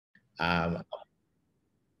Um,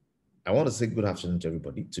 I want to say good afternoon to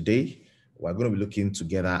everybody. Today, we're going to be looking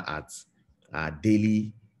together at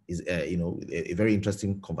daily is a very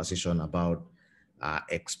interesting conversation about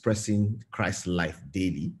expressing Christ's life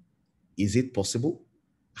daily. Is it possible?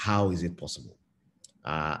 How is it possible?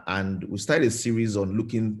 And we started a series on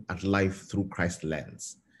looking at life through Christ's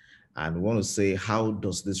lens. And we want to say, how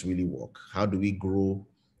does this really work? How do we grow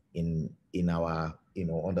in our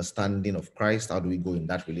understanding of Christ? How do we go in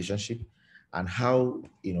that relationship? And how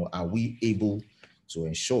are we able to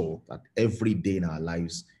ensure that every day in our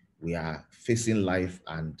lives we are facing life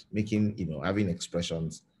and making having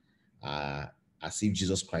expressions uh, as if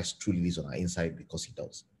Jesus Christ truly lives on our inside, because he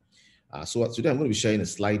does. So today I'm going to be sharing a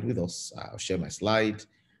slide with us. I'll share my slide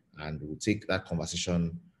and we'll take that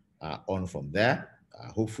conversation on from there.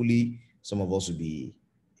 Hopefully some of us will be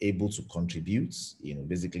able to contribute,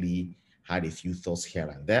 basically had a few thoughts here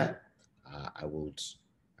and there. I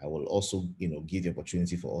will also, give the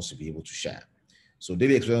opportunity for us to be able to share. So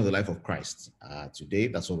daily experience of the life of Christ. Today,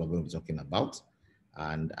 that's what we're going to be talking about.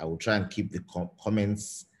 And I will try and keep the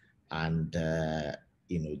comments and,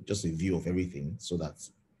 just a view of everything so that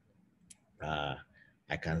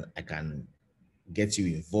I can get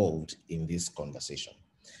you involved in this conversation.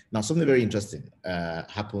 Now, something very interesting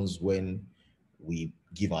happens when we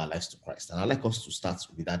give our lives to Christ, and I'd like us to start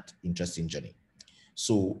with that interesting journey.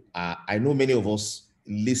 So I know many of us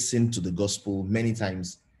listen to the gospel many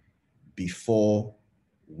times before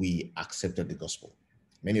we accepted the gospel.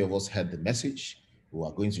 Many of us heard the message. We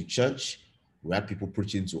were going to church. We had people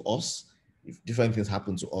preaching to us. If different things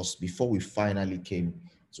happened to us before we finally came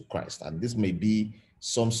to Christ. And this may be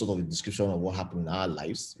some sort of a description of what happened in our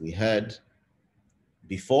lives. We heard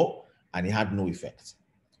before and it had no effect.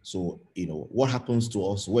 So, what happens to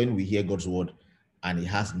us when we hear God's word and it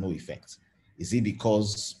has no effect? Is it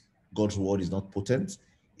because God's word is not potent?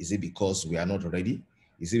 Is it because we are not ready?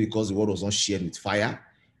 Is it because the word was not shared with fire?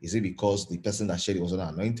 Is it because the person that shared it was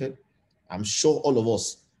not anointed? I'm sure all of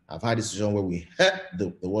us have had a situation where we heard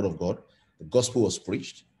the word of God, the gospel was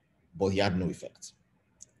preached, but he had no effect.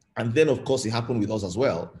 And then, of course, it happened with us as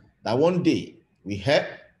well, that one day we heard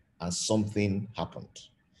and something happened.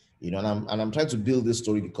 And I'm trying to build this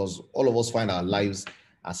story because all of us find our lives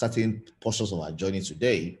at certain portions of our journey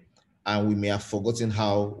today, and we may have forgotten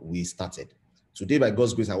how we started. Today, by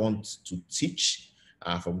God's grace, I want to teach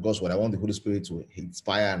from God's word. I want the Holy Spirit to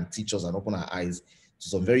inspire and teach us and open our eyes to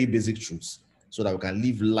some very basic truths so that we can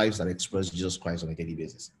live lives that express Jesus Christ on a daily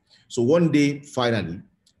basis. So one day, finally,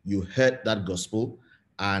 you heard that gospel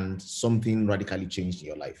and something radically changed in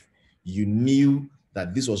your life. You knew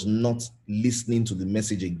that this was not listening to the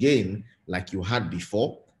message again like you had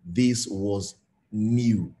before. This was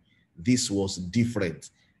new. This was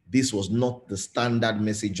different. This was not the standard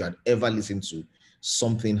message you had ever listened to.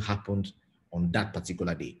 Something happened on that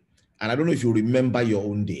particular day. And I don't know if you remember your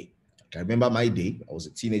own day. I remember my day. I was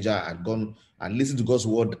a teenager. I'd gone and listened to God's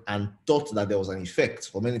word and thought that there was an effect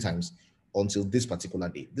for many times until this particular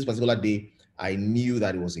day. This particular day, I knew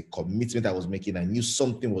that it was a commitment I was making. I knew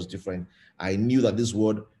something was different. I knew that this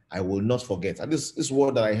word I will not forget. And this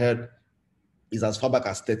word that I heard is as far back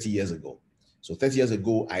as 30 years ago. So 30 years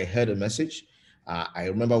ago, I heard a message. I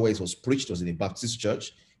remember where it was preached. It was in a Baptist church.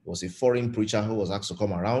 It was a foreign preacher who was asked to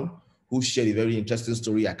come around, who shared a very interesting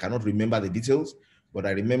story. I cannot remember the details, but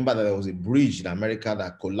I remember that there was a bridge in America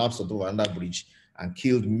that collapsed over under bridge and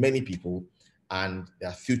killed many people. And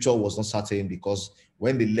their future was not certain because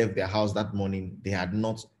when they left their house that morning, they had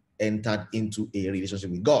not entered into a relationship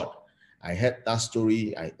with God. I heard that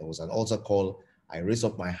story. There was an altar call. I raised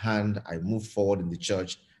up my hand. I moved forward in the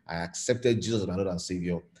church. I accepted Jesus as my Lord and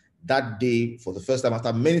Savior. That day, for the first time,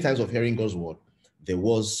 after many times of hearing God's word, there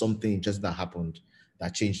was something interesting that happened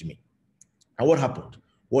that changed me. And what happened?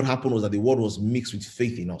 What happened was that the word was mixed with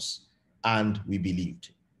faith in us, and we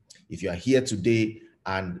believed. If you are here today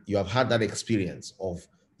and you have had that experience of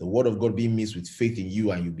the word of God being mixed with faith in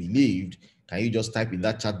you and you believed, can you just type in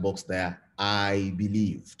that chat box there, I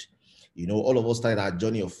believed? All of us started our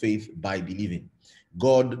journey of faith by believing.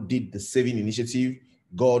 God did the saving initiative.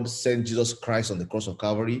 God sent Jesus Christ on the cross of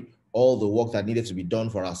Calvary. All the work that needed to be done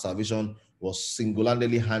for our salvation was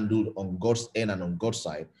singularly handled on God's end and on God's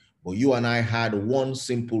side. But you and I had one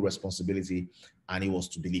simple responsibility, and it was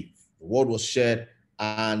to believe. The word was shared,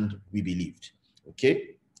 and we believed.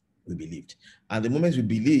 Okay? We believed. And the moment we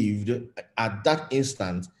believed, at that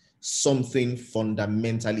instant, something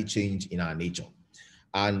fundamentally changed in our nature.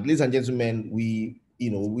 And ladies and gentlemen, we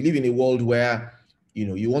live in a world where,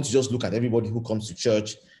 you want to just look at everybody who comes to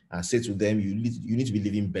church and say to them, you need to be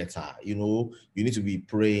living better. You need to be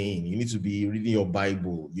praying. You need to be reading your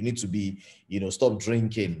Bible. You need to be, stop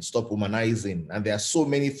drinking, stop womanizing. And there are so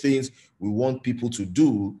many things we want people to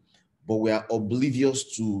do, but we are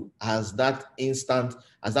oblivious to as that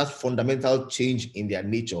fundamental change in their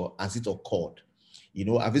nature as it occurred.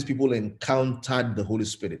 Have these people encountered the Holy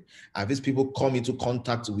Spirit? Have these people come into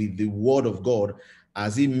contact with the Word of God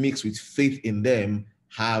as it mixed with faith in them?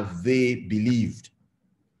 Have they believed?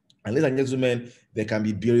 And ladies and gentlemen, there can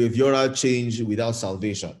be behavioral change without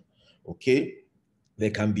salvation. Okay?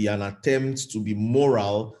 There can be an attempt to be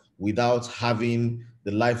moral without having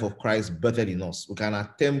the life of Christ birthed in us. We can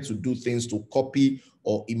attempt to do things to copy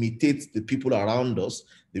or imitate the people around us.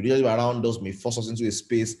 The relationship around us may force us into a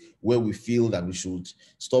space where we feel that we should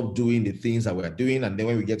stop doing the things that we are doing. And then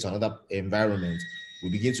when we get to another environment, we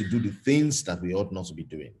begin to do the things that we ought not to be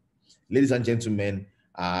doing. Ladies and gentlemen,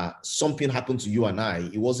 something happened to you and I.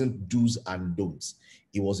 It wasn't do's and don'ts.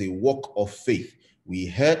 It was a walk of faith. We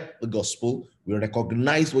heard the gospel, we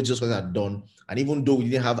recognized what Jesus Christ had done, and even though we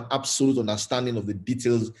didn't have absolute understanding of the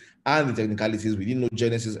details and the technicalities, we didn't know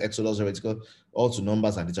Genesis, Exodus, Leviticus, all to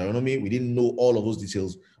Numbers and Deuteronomy, we didn't know all of those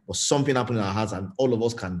details, but something happened in our hearts, and all of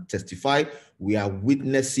us can testify. We are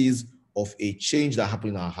witnesses of a change that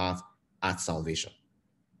happened in our hearts at salvation.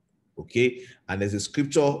 Okay, and there's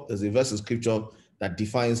a verse in scripture that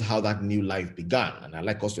defines how that new life began, and I'd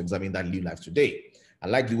like us to examine that new life today. I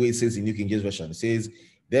like the way it says in New King James Version. It says,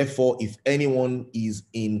 therefore, if anyone is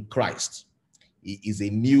in Christ, he is a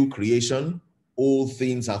new creation. All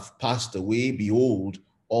things have passed away. Behold,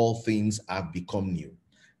 all things have become new.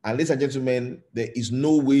 And ladies and gentlemen, there is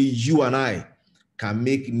no way you and I can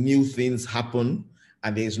make new things happen,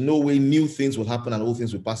 and there is no way new things will happen and all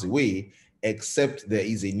things will pass away, except there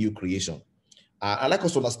is a new creation. I'd like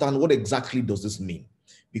us to understand what exactly does this mean?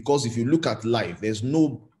 Because if you look at life, there's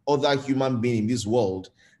no other human being in this world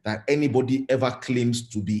that anybody ever claims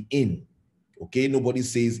to be in. Okay, nobody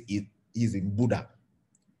says he's in Buddha.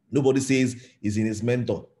 Nobody says he's in his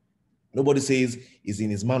mentor. Nobody says he's in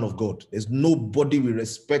his man of God. There's nobody we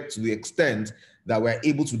respect to the extent that we're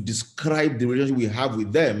able to describe the relationship we have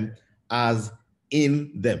with them as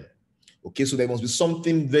in them. Okay, so there must be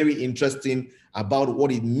something very interesting about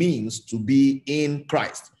what it means to be in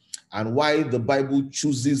Christ, and why the Bible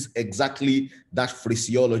chooses exactly that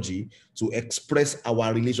phraseology to express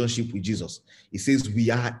our relationship with Jesus. It says we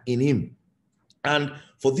are in him. And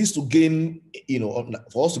for this to gain,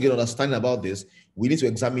 for us to get understanding about this, we need to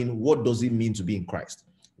examine what does it mean to be in Christ.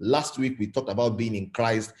 Last week, we talked about being in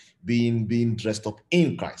Christ, being dressed up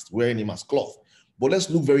in Christ, wearing him as cloth. But let's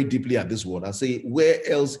look very deeply at this word and say, where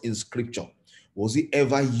else in scripture was it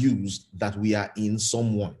ever used that we are in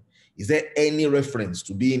someone? Is there any reference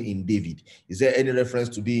to being in David? Is there any reference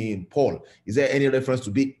to being in Paul? Is there any reference to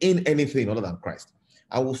be in anything other than Christ?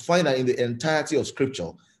 I will find that in the entirety of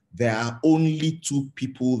scripture, there are only two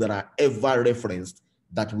people that are ever referenced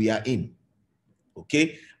that we are in.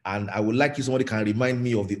 Okay? And I would like if somebody can remind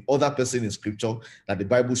me of the other person in scripture that the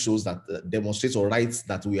Bible shows that demonstrates or writes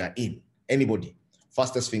that we are in. Anybody?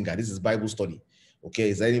 Fastest finger. This is Bible study. Okay,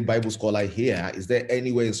 is there any Bible scholar here? Is there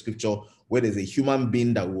anywhere in scripture where there's a human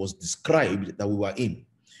being that was described that we were in?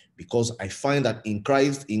 Because I find that in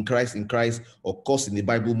Christ, occurs in the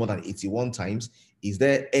Bible more than 81 times. Is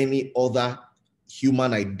there any other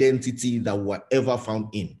human identity that we were ever found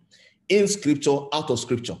in? In scripture, out of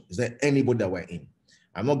scripture, is there anybody that we're in?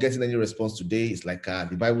 I'm not getting any response today. It's like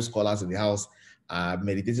the Bible scholars in the house are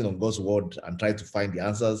meditating on God's word and trying to find the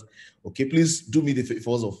answers. Okay, please do me the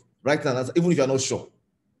favors of writing an answer, even if you're not sure.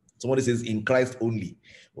 Somebody says in Christ only.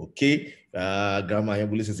 Okay, Grandma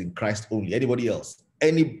Yambule says in Christ only. Anybody else?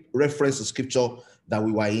 Any reference to scripture that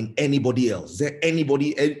we were in? Anybody else? Is there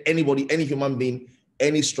anybody, any human being,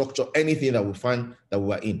 any structure, anything that we find that we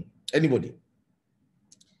were in? Anybody?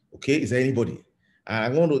 Okay, is there anybody? I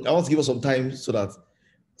want to give us some time so that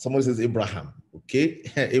somebody says Abraham. Okay,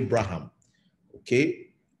 Abraham. Okay,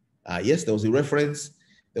 yes, there was a reference.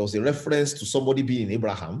 There was a reference to somebody being in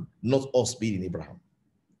Abraham, not us being in Abraham.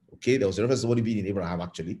 Okay, there was a reference to somebody being in Abraham,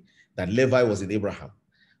 actually, that Levi was in Abraham.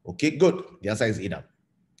 Okay, good. The answer is Adam.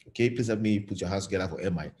 Okay, please help me put your hands together for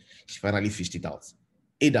Emma. She finally fished it out.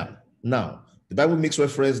 Adam. Now, the Bible makes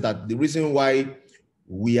reference that the reason why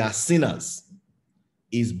we are sinners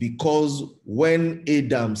is because when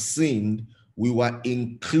Adam sinned, we were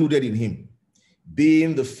included in him.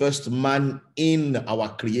 Being the first man in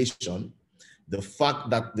our creation, the fact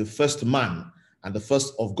that the first man and the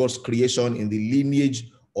first of God's creation in the lineage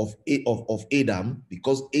of Adam,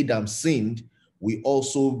 because Adam sinned, we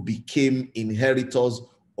also became inheritors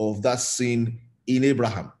of that sin in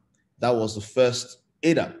Abraham. That was the first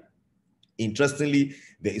Adam. Interestingly,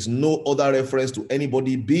 there is no other reference to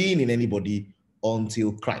anybody being in anybody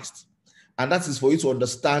until Christ. And that is for you to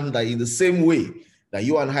understand that in the same way that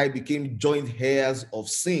you and I became joint heirs of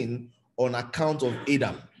sin on account of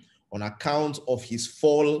Adam, on account of his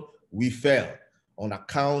fall, we fell. On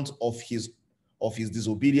account of his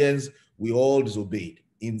disobedience, we all disobeyed.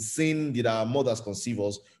 In sin did our mothers conceive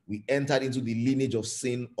us. We entered into the lineage of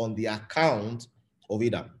sin on the account of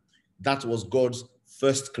Adam. That was God's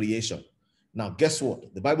first creation. Now, guess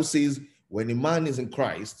what? The Bible says when a man is in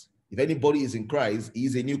Christ, if anybody is in Christ, he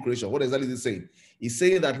is a new creation. What exactly is it saying? He's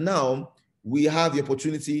saying that now we have the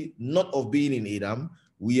opportunity not of being in Adam,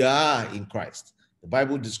 we are in Christ. The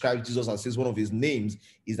Bible describes Jesus and says one of his names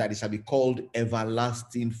is that he shall be called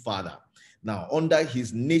Everlasting Father. Now, under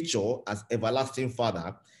his nature as Everlasting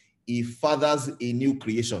Father, he fathers a new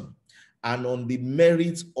creation. And on the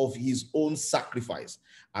merits of his own sacrifice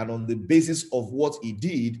and on the basis of what he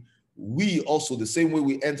did, we also, the same way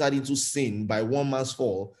we entered into sin by one man's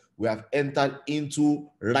fall, we have entered into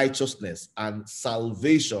righteousness and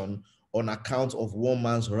salvation on account of one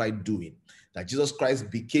man's right doing. That Jesus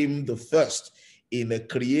Christ became the first in a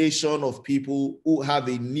creation of people who have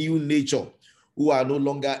a new nature, who are no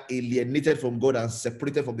longer alienated from God and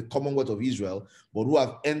separated from the Commonwealth of Israel, but who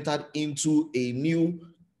have entered into a new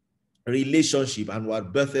relationship and were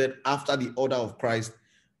birthed after the order of Christ,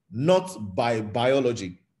 not by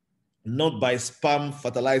biology, not by sperm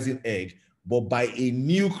fertilizing egg, but by a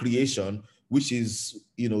new creation, which is,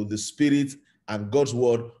 the Spirit and God's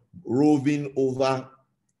word roving over,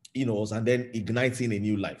 us and then igniting a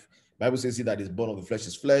new life. The Bible says that is born of the flesh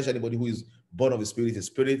is flesh. Anybody who is born of the Spirit is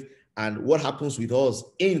spirit. And what happens with us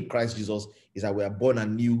in Christ Jesus is that we are born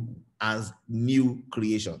anew as new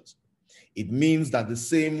creations. It means that the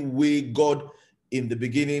same way God in the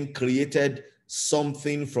beginning created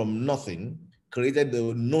something from nothing, created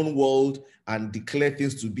the known world and declared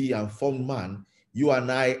things to be and formed man, you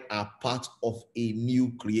and I are part of a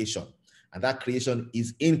new creation. And that creation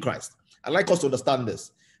is in Christ. I'd like us to understand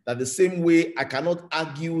this, that the same way I cannot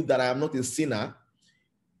argue that I am not a sinner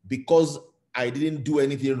because I didn't do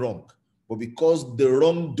anything wrong, but because the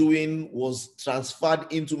wrongdoing was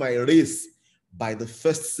transferred into my race by the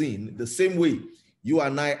first sin, the same way you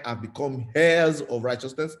and I have become heirs of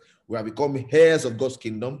righteousness. We have become heirs of God's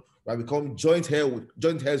kingdom. We have become joint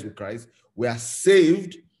heirs with Christ. We are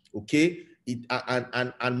saved, okay,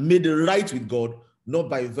 and made right with God, not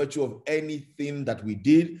by virtue of anything that we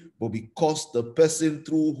did, but because the person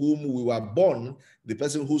through whom we were born, the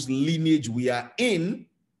person whose lineage we are in,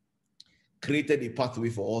 created a pathway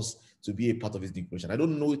for us to be a part of his new creation. I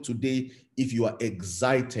don't know today if you are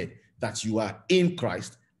excited that you are in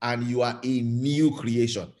Christ and you are a new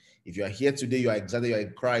creation. If you are here today, you are excited, you are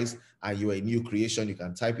in Christ and you are a new creation, you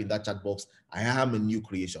can type in that chat box, I am a new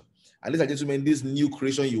creation. And ladies and gentlemen, this new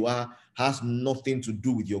creation you are has nothing to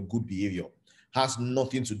do with your good behavior, has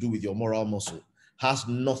nothing to do with your moral muscle, has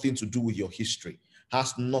nothing to do with your history,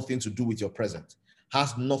 has nothing to do with your present,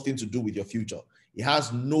 has nothing to do with your future. It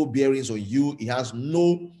has no bearings on you. It has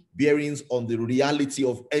no bearings on the reality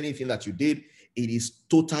of anything that you did. It is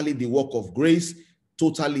totally the work of grace,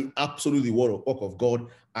 totally, absolutely the work of God.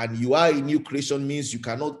 And you are a new creation means you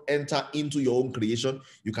cannot enter into your own creation.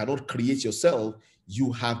 You cannot create yourself.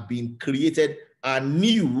 You have been created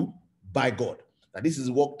anew by God. That this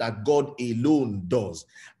is work that God alone does.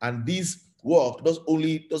 And this work doesn't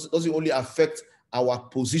only affect our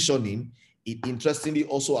positioning, it interestingly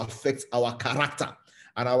also affects our character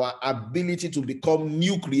and our ability to become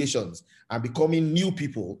new creations. And becoming new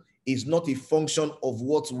people is not a function of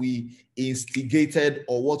what we instigated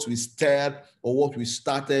or what we stirred or what we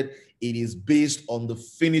started. It is based on the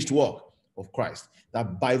finished work of Christ.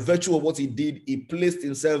 That by virtue of what he did, he placed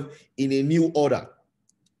himself in a new order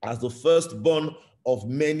as the firstborn of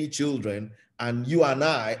many children, and you and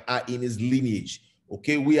I are in his lineage.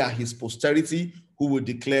 Okay, we are his posterity who will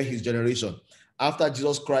declare his generation. After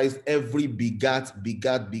Jesus Christ, every begat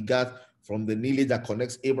from the lineage that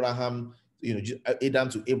connects Abraham, Adam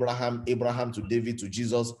to Abraham, Abraham to David to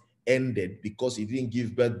Jesus ended because he didn't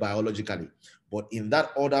give birth biologically. But in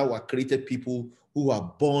that order were created people who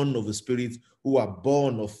are born of the Spirit, who are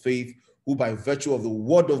born of faith, who by virtue of the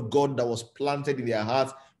word of God that was planted in their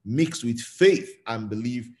hearts, mixed with faith and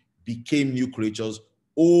belief, became new creatures.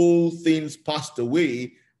 All things passed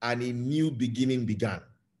away and a new beginning began.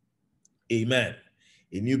 Amen.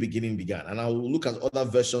 A new beginning began. And I will look at other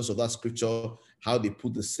versions of that scripture, how they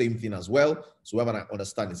put the same thing as well. So we have an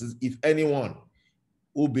understanding. It says, if anyone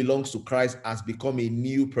who belongs to Christ has become a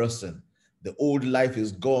new person, the old life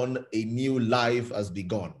is gone, a new life has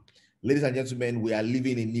begun. Ladies and gentlemen, we are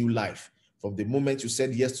living a new life. From the moment you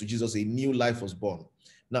said yes to Jesus, a new life was born.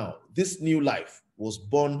 Now, this new life was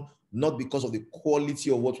born not because of the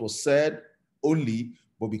quality of what was said only,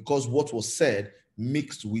 but because what was said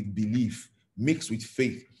mixed with belief, mixed with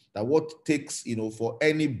faith. That what takes, for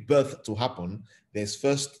any birth to happen, there's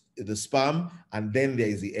first the sperm and then there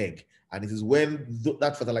is the egg. And it is when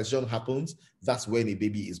that fertilization happens, that's when a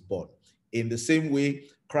baby is born. In the same way,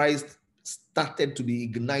 Christ started to be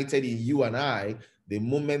ignited in you and I the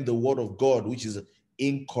moment the word of God, which is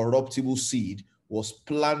incorruptible seed, was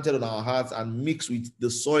planted on our hearts and mixed with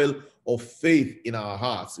the soil of faith in our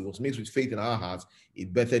hearts. It was mixed with faith in our hearts.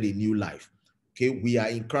 It birthed a new life. Okay, we are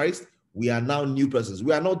in Christ. We are now new persons.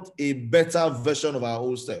 We are not a better version of our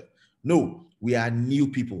old self. No, we are new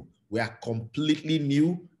people. We are completely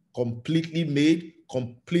new, completely made,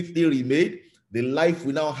 completely remade. The life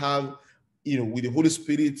we now have, with the Holy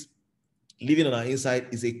Spirit living on our inside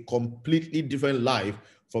is a completely different life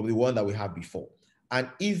from the one that we had before. And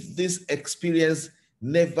if this experience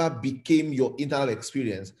never became your internal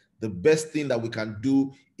experience, the best thing that we can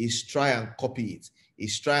do is try and copy it,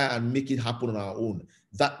 is try and make it happen on our own.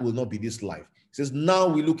 That will not be this life. It says, now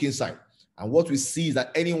we look inside. And what we see is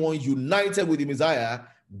that anyone united with the Messiah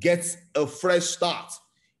gets a fresh start,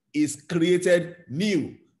 is created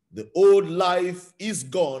new. The old life is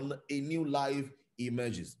gone, a new life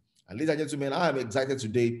emerges. And ladies and gentlemen, I am excited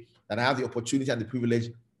today that I have the opportunity and the privilege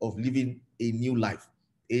of living a new life.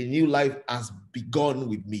 A new life has begun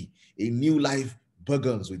with me. A new life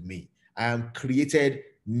begins with me. I am created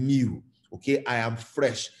new. Okay, I am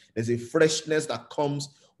fresh. There's a freshness that comes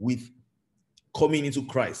with coming into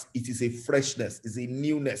Christ. It is a freshness, it's a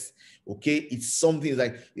newness. Okay, it's something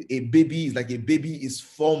like a baby is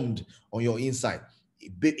formed on your inside.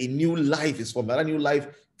 A new life is formed. That new life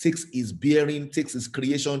takes its bearing, takes its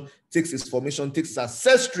creation, takes its formation, takes its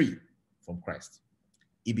ancestry from Christ.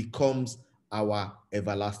 It becomes our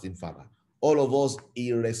everlasting Father. All of us,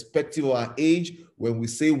 irrespective of our age, when we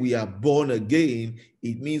say we are born again,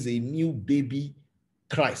 it means a new baby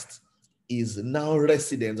Christ is now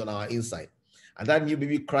resident on our inside. And that new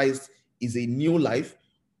baby Christ is a new life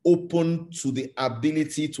open to the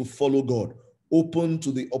ability to follow God, open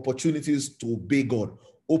to the opportunities to obey God,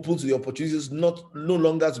 open to the opportunities no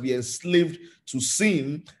longer to be enslaved to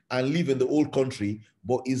sin and live in the old country,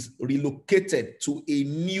 but is relocated to a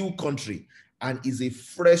new country and is a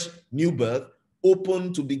fresh new birth,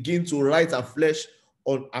 open to begin to write afresh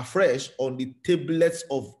on the tablets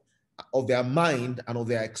of their mind and of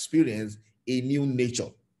their experience, a new nature.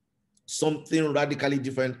 Something radically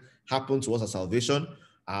different happened to us at salvation,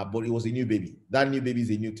 but it was a new baby. That new baby is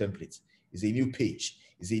a new template. It's a new page.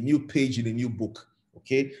 It's a new page in a new book.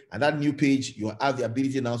 Okay, and that new page, you have the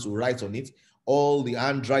ability now to write on it all the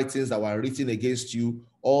handwritings that were written against you,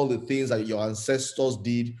 all the things that your ancestors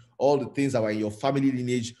did, all the things that were in your family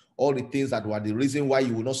lineage, all the things that were the reason why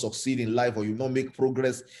you will not succeed in life or you will not make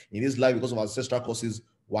progress in this life because of ancestral causes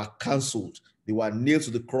were cancelled. They were nailed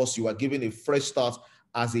to the cross. You were given a fresh start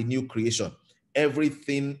as a new creation.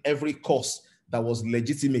 Everything, every cause that was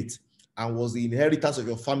legitimate and was the inheritance of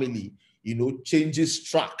your family, changes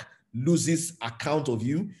track, loses account of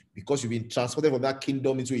you because you've been transported from that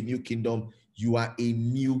kingdom into a new kingdom. You are a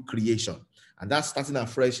new creation. And that starting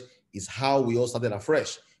afresh is how we all started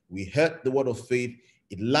afresh. We heard the word of faith.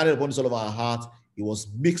 It landed upon the soul of our heart. It was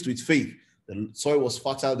mixed with faith. The soil was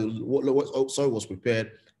fertile. The soil was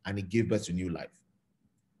prepared, and it gave birth to new life.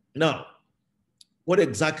 Now, what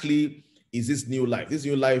exactly is this new life? This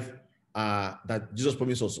new life that Jesus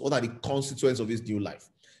promised us. What are the constituents of this new life?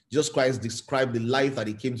 Jesus Christ described the life that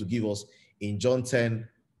he came to give us in John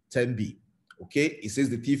 10:10b. Okay, it says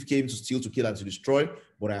the thief came to steal, to kill, and to destroy,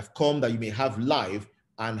 but I have come that you may have life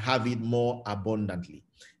and have it more abundantly.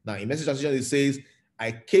 Now, in Message translation, it says,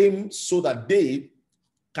 I came so that they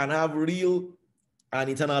can have real and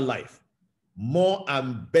eternal life, more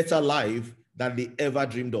and better life than they ever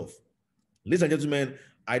dreamed of. Ladies and gentlemen,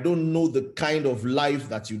 I don't know the kind of life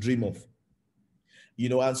that you dream of.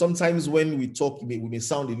 And sometimes when we talk, we may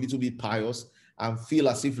sound a little bit pious and feel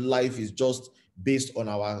as if life is just based on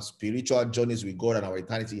our spiritual journeys with God and our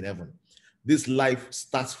eternity in heaven. This life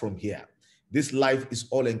starts from here. This life is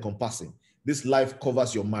all encompassing. This life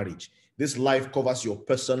covers your marriage. This life covers your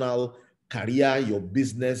personal career, your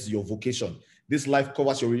business, your vocation. This life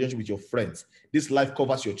covers your relationship with your friends. This life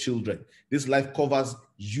covers your children. This life covers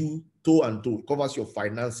you toe and toe. It covers your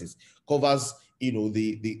finances, covers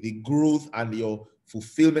the growth and your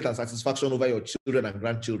fulfillment and satisfaction over your children and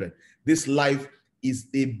grandchildren. This life is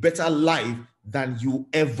a better life than you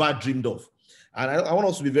ever dreamed of. And I want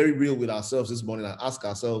us to be very real with ourselves this morning and ask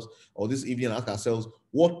ourselves, or this evening, ask ourselves,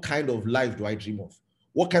 what kind of life do I dream of?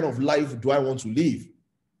 What kind of life do I want to live?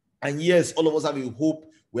 And yes, all of us have a hope.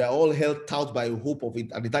 We are all held out by a hope of an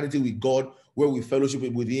eternity with God, where we fellowship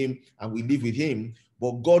with him and we live with him.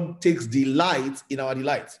 But God takes delight in our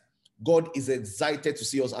delight. God is excited to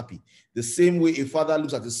see us happy. The same way a father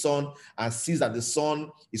looks at his son and sees that the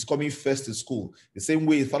son is coming first to school. The same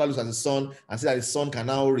way a father looks at his son and sees that his son can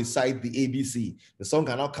now recite the ABC. The son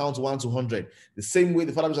can now count 1 to 100. The same way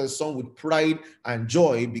the father looks at his son with pride and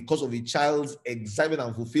joy because of a child's excitement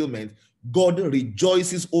and fulfillment. God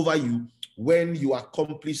rejoices over you when you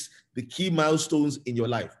accomplish the key milestones in your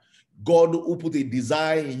life. God, who put a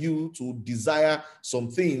desire in you to desire some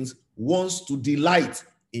things, wants to delight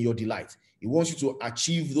in your delight. He wants you to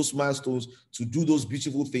achieve those milestones, to do those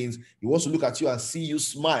beautiful things. He wants to look at you and see you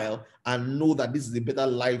smile and know that this is a better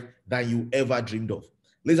life than you ever dreamed of.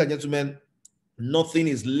 Ladies and gentlemen, nothing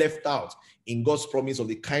is left out in God's promise of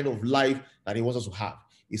the kind of life that he wants us to have.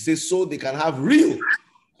 He says, so they can have real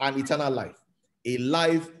and eternal life. A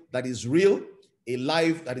life that is real, a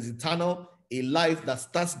life that is eternal, a life that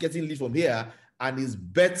starts getting lived from here and is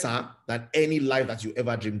better than any life that you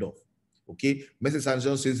ever dreamed of. Okay, Message St.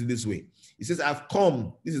 John says it this way. He says, I've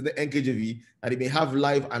come, this is the NKJV, that he may have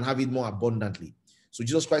life and have it more abundantly. So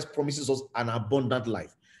Jesus Christ promises us an abundant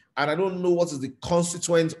life. And I don't know what is the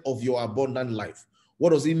consequence of your abundant life.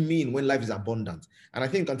 What does it mean when life is abundant? And I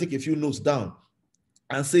think you can take a few notes down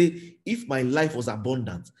and say, if my life was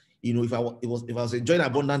abundant, if I was enjoying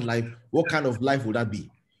abundant life, what kind of life would that be?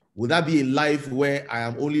 Would that be a life where I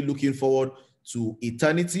am only looking forward to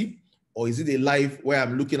eternity? Or is it a life where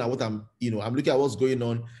I'm looking at what I'm looking at what's going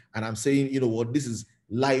on and I'm saying, this is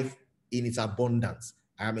life in its abundance.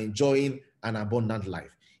 I am enjoying an abundant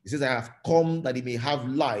life. He says, I have come that he may have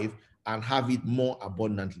life and have it more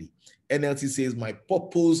abundantly. NLT says, my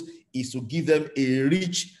purpose is to give them a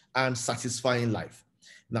rich and satisfying life.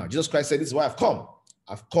 Now, Jesus Christ said, this is why I've come.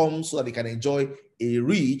 I've come so that they can enjoy a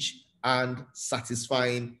rich and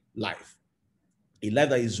satisfying life. A life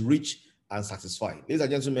that is rich and satisfying. Ladies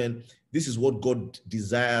and gentlemen, this is what God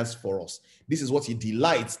desires for us. This is what he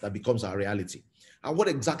delights that becomes our reality. And what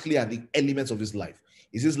exactly are the elements of this life?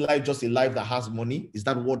 Is this life just a life that has money? Is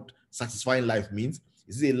that what satisfying life means?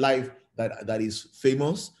 Is it a life that is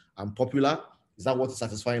famous and popular? Is that what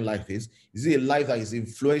satisfying life is? Is it a life that is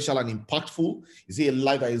influential and impactful? Is it a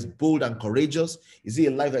life that is bold and courageous? Is it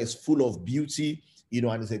a life that is full of beauty,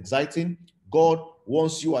 and is exciting? God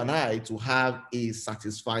wants you and I to have a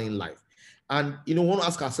satisfying life. And, we want to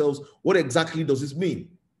ask ourselves, what exactly does this mean?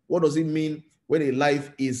 What does it mean when a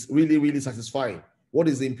life is really, really satisfying? What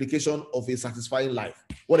is the implication of a satisfying life?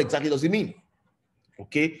 What exactly does it mean?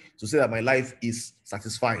 Okay, to say that my life is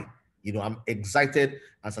satisfying. I'm excited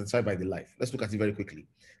and satisfied by the life. Let's look at it very quickly.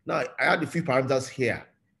 Now, I had a few parameters here,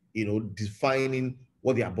 defining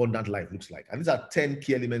what the abundant life looks like. And these are 10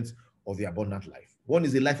 key elements of the abundant life. One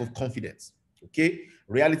is a life of confidence. Okay,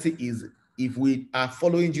 reality is, if we are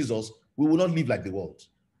following Jesus, we will not live like the world.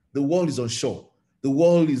 The world is unsure. The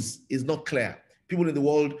world is not clear. People in the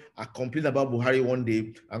world are complaining about Buhari one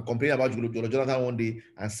day and complaining about Jonathan one day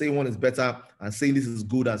and saying one is better and saying this is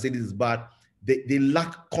good and saying this is bad. They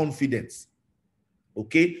lack confidence.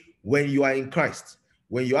 Okay? When you are in Christ,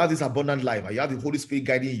 when you have this abundant life and you have the Holy Spirit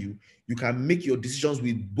guiding you, you can make your decisions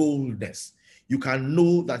with boldness. You can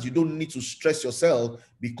know that you don't need to stress yourself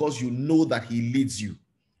because you know that he leads you.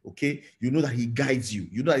 Okay? You know that he guides you.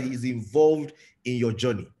 You know that he is involved in your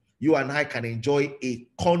journey. You and I can enjoy a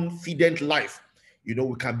confident life. We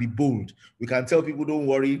can be bold. We can tell people, don't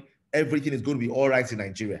worry, everything is going to be all right in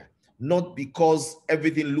Nigeria. Not because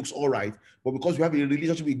everything looks all right, but because we have a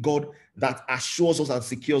relationship with God that assures us and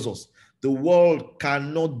secures us. The world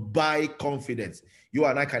cannot buy confidence. You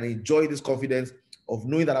and I can enjoy this confidence of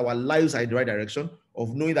knowing that our lives are in the right direction,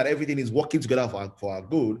 of knowing that everything is working together for our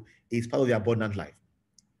good. It's part of the abundant life.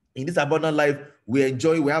 In this abundant life, we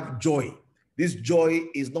have joy. This joy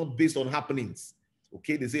is not based on happenings.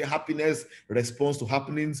 Okay, they say happiness responds to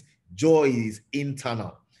happenings. Joy is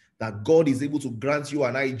internal. That God is able to grant you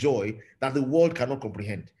and I joy that the world cannot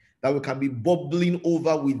comprehend. That we can be bubbling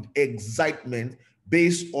over with excitement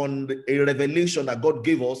based on a revelation that God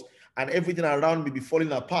gave us, and everything around may be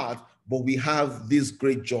falling apart, but we have this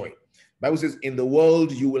great joy. The Bible says, in the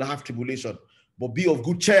world you will have tribulation, but be of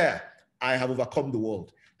good cheer. I have overcome the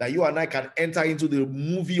world. That you and I can enter into the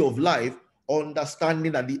movie of life,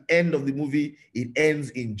 understanding at the end of the movie, it ends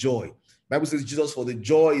in joy. The Bible says Jesus, for the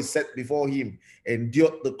joy is set before him,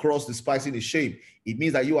 endured the cross, despising the shame. It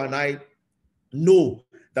means that you and I know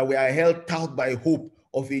that we are held out by hope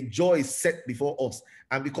of a joy set before us.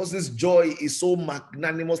 And because this joy is so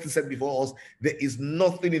magnanimously set before us, there is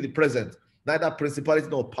nothing in the present, neither principality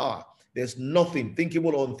nor power, There's nothing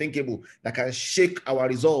thinkable or unthinkable that can shake our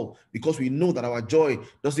resolve, because we know that our joy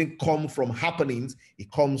doesn't come from happenings,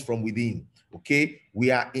 it comes from within. Okay,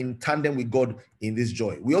 we are in tandem with God in this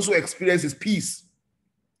joy. We also experience his peace.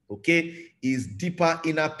 Okay, is deeper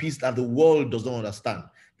inner peace that the world does not understand.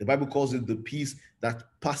 The Bible calls it the peace that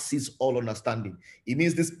passes all understanding. It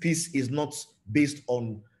means this peace is not based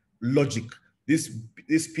on logic. This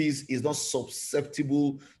peace is not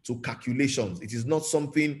susceptible to calculations. It is not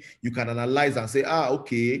something you can analyze and say,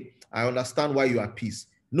 okay, I understand why you are at peace.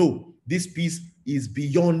 No, this peace is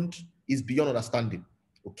beyond understanding.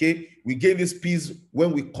 Okay, we gain this peace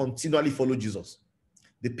when we continually follow Jesus.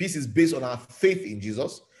 The peace is based on our faith in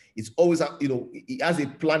Jesus. It's always, it has a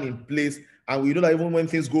plan in place. And we know that even when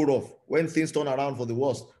things go rough, when things turn around for the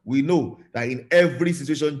worst, we know that in every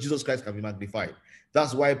situation, Jesus Christ can be magnified.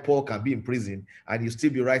 That's why Paul can be in prison and he'll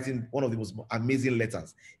still be writing one of the most amazing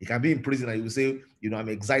letters. He can be in prison and he will say, I'm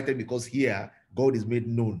excited because here God is made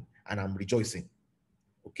known and I'm rejoicing.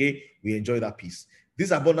 Okay, we enjoy that peace.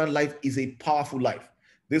 This abundant life is a powerful life.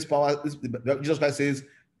 Jesus Christ says,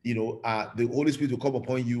 the Holy Spirit will come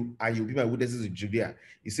upon you and you'll be my witnesses in Judea.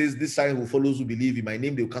 He says, this sign will follow those who believe in my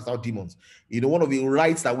name, they will cast out demons. One of the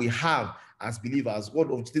rights that we have as believers, one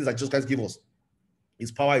of the things that Jesus Christ gives us is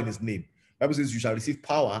power in his name. The Bible says you shall receive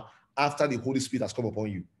power after the Holy Spirit has come upon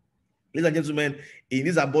you. Ladies and gentlemen, in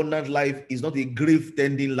this abundant life is not a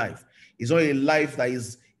grave-tending life. It's not a life that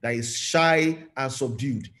is shy and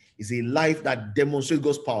subdued. It's a life that demonstrates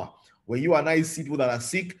God's power. When you and I see people that are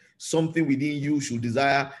sick, something within you should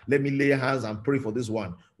desire, let me lay hands and pray for this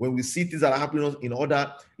one. When we see things that are happening in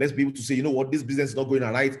order, let's be able to say, this business is not going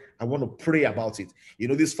right. I want to pray about it.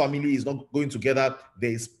 This family is not going together.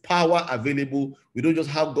 There is power available. We don't just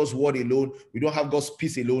have God's word alone. We don't have God's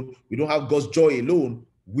peace alone. We don't have God's joy alone.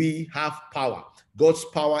 We have power. God's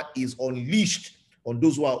power is unleashed on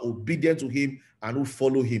those who are obedient to him and who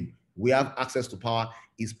follow him. We have access to power.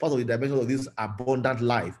 It's part of the dimension of this abundant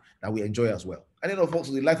life that we enjoy as well. And then, of course,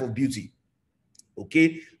 the life of beauty.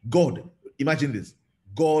 Okay, God, imagine this.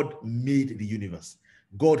 God made the universe.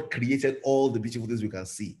 God created all the beautiful things we can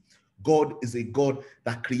see. God is a God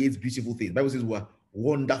that creates beautiful things. The Bible says we are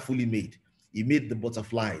wonderfully made. He made the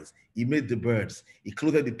butterflies. He made the birds. He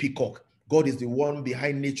clothed the peacock. God is the one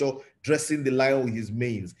behind nature, dressing the lion with his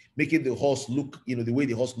manes, making the horse look, the way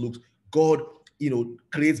the horse looks. God,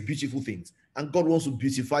 creates beautiful things. And God wants to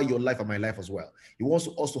beautify your life and my life as well. He wants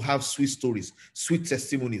us to have sweet stories, sweet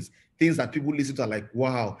testimonies, things that people listen to are like,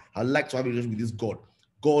 wow, I'd like to have a relationship with this God.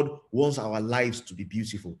 God wants our lives to be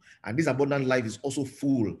beautiful. And this abundant life is also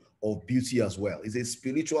full of beauty as well. It's a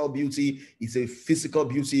spiritual beauty. It's a physical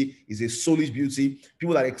beauty. It's a soulish beauty.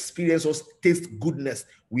 People that experience us taste goodness.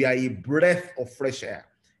 We are a breath of fresh air.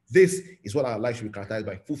 This is what our life should be characterized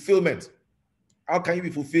by. Fulfillment. How can you be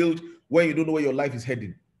fulfilled when you don't know where your life is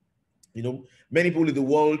heading? Many people in the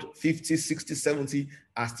world, 50, 60, 70,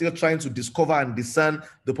 are still trying to discover and discern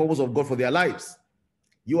the purpose of God for their lives.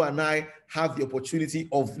 You and I have the opportunity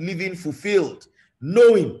of living fulfilled,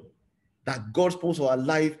 knowing that God's purpose for our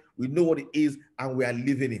life, we know what it is, and we are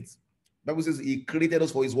living it. The Bible says he created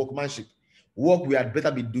us for his workmanship, work we had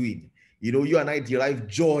better be doing. You and I derive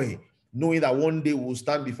joy, knowing that one day we will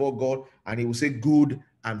stand before God and he will say, good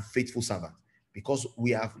and faithful servant, because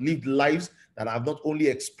we have lived lives that have not only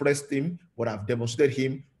expressed him, but have demonstrated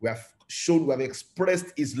him. We have expressed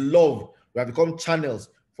his love. We have become channels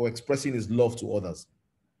for expressing his love to others.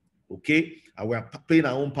 Okay? And we are playing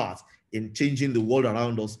our own part in changing the world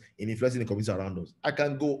around us, in influencing the community around us. I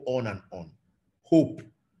can go on and on. Hope,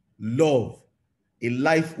 love, a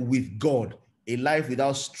life with God, a life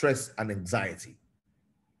without stress and anxiety.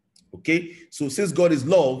 Okay? So since God is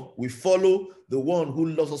love, we follow the one who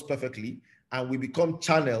loves us perfectly, and we become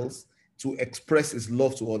channels to express his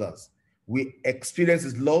love to others. We experience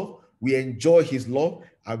his love, we enjoy his love,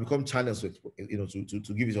 and become channels to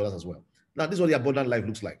give it to others as well. Now, this is what the abundant life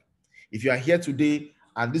looks like. If you are here today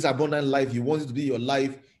and this abundant life, you want it to be your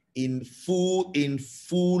life in full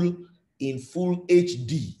HD.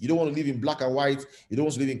 You don't want to live in black and white. You don't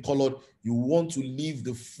want to live in colored. You want to live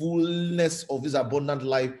the fullness of this abundant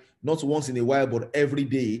life, not once in a while, but every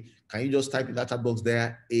day. Can you just type in that chat box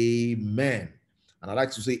there? Amen. And I'd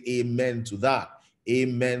like to say amen to that.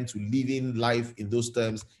 Amen to living life in those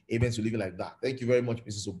terms. Amen to living like that. Thank you very much,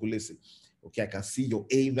 Mrs. Ogulesi. Okay, I can see your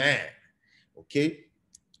amen. Okay.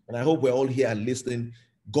 And I hope we're all here and listening.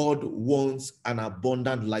 God wants an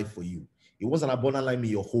abundant life for you. He wants an abundant life in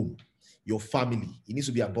your home. your family. It needs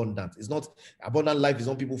to be abundant. It's not abundant life is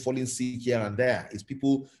not people falling sick here and there. It's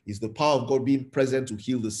the power of God being present to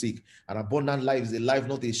heal the sick. An abundant life is a life,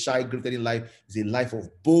 not a shy, greeting life. It's a life of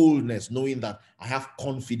boldness, knowing that I have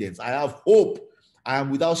confidence, I have hope, I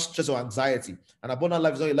am without stress or anxiety. An abundant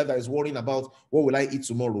life is not a life that is worrying about what will I eat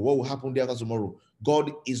tomorrow, what will happen day after tomorrow.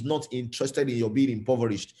 God is not interested in your being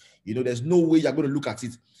impoverished. There's no way you're going to look at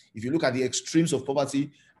it. If you look at the extremes of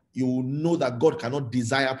poverty, you will know that God cannot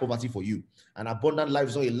desire poverty for you. An abundant life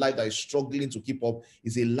is not a life that is struggling to keep up.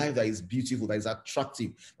 It's a life that is beautiful, that is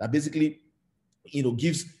attractive, that basically,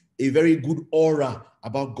 gives a very good aura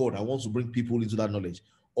about God. I want to bring people into that knowledge.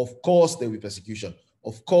 Of course, there will be persecution.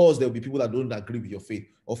 Of course, there will be people that don't agree with your faith.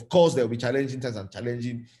 Of course, there will be challenging times and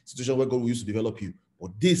challenging situations where God will use to develop you.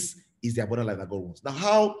 But this is the abundant life that God wants. Now,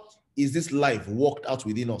 how is this life worked out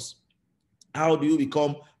within us? How do you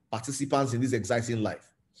become participants in this exciting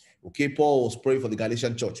life? Okay, Paul was praying for the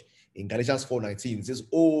Galatian church. In Galatians 4:19, it says,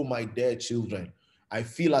 "Oh, my dear children, I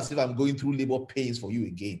feel as if I'm going through labor pains for you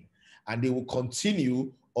again. And they will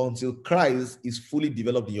continue until Christ is fully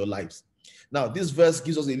developed in your lives." Now, this verse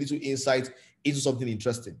gives us a little insight into something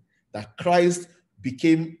interesting, that Christ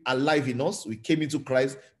became alive in us. We came into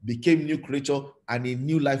Christ, became new creature, and a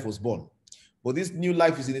new life was born. But this new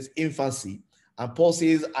life is in its infancy. And Paul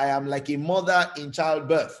says, "I am like a mother in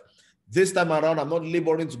childbirth." This time around, I'm not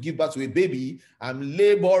laboring to give birth to a baby. I'm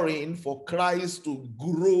laboring for Christ to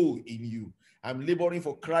grow in you. I'm laboring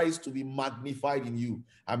for Christ to be magnified in you.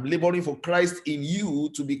 I'm laboring for Christ in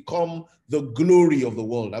you to become the glory of the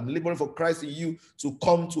world. I'm laboring for Christ in you to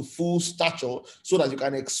come to full stature so that you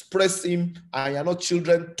can express him and you're not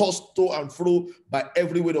children tossed to and fro by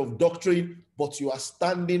every word of doctrine, but you are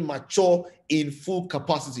standing mature in full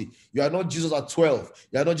capacity. You are not Jesus at 12.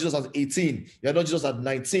 You are not Jesus at 18. You are not Jesus at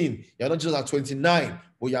 19. You are not Jesus at 29.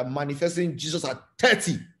 But you are manifesting Jesus at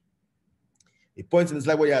 30. A point in his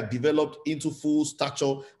life where he had developed into full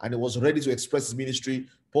stature and he was ready to express his ministry.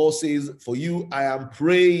 Paul says, "For you, I am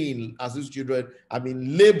praying as his children. I'm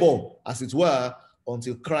in labor, as it were,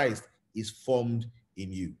 until Christ is formed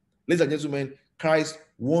in you." Ladies and gentlemen, Christ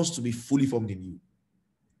wants to be fully formed in you.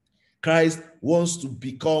 Christ wants to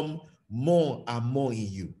become more and more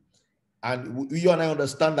in you. And you and I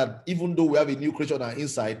understand that even though we have a new creature on our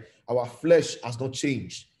inside, our flesh has not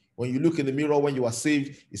changed. When you look in the mirror when you are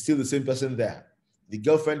saved, it's still the same person there. The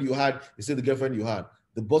girlfriend you had is still the girlfriend you had.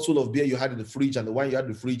 The bottle of beer you had in the fridge and the wine you had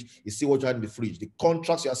in the fridge is still what you had in the fridge. The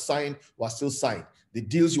contracts you are signed were still signed. The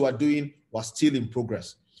deals you are doing were still in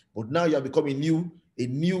progress. But now you are becoming a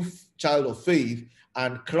new child of faith,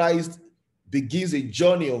 and Christ begins a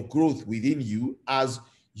journey of growth within you as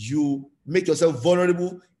you make yourself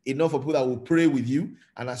vulnerable enough for people that will pray with you,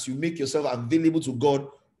 and as you make yourself available to God,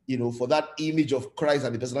 for that image of Christ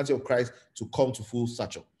and the personality of Christ to come to full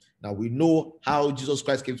stature. Now we know how Jesus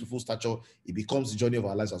Christ came to full stature. It becomes the journey of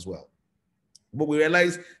our lives as well. But we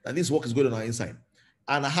realize that this work is going on our inside.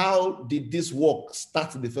 And how did this work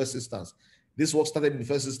start in the first instance? This work started in the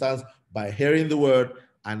first instance by hearing the word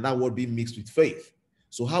and that word being mixed with faith.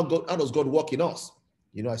 So how does God work in us?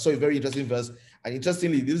 I saw a very interesting verse. And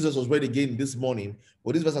interestingly, this verse was read again this morning,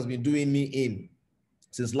 but this verse has been doing me in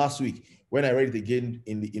since last week when I read it again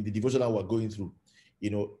in the devotional we're going through.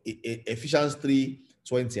 Ephesians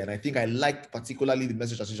 3:20, and I think I like particularly the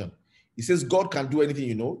Message translation. It says, "God can do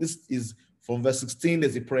anything, This is from verse 16.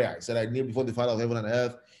 There's a prayer. It said, "I kneel before the Father of heaven and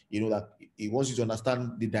earth," that he wants you to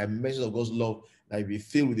understand the dimensions of God's love, that you be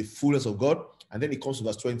filled with the fullness of God. And then it comes to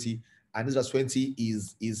verse 20, and this verse 20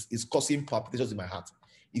 is causing palpitations in my heart.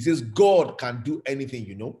 It says, "God can do anything,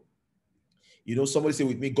 somebody say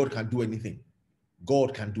with me, God can do anything.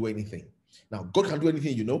 God can do anything. Now, God can do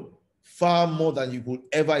anything, far more than you could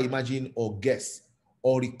ever imagine or guess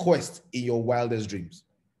or request in your wildest dreams.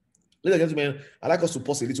 Ladies and gentlemen, I'd like us to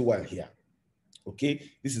pause a little while here. Okay,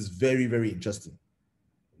 this is very, very interesting.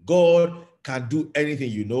 God can do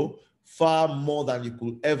anything, far more than you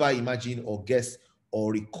could ever imagine or guess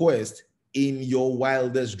or request in your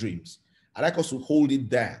wildest dreams. I'd like us to hold it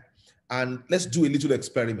there and let's do a little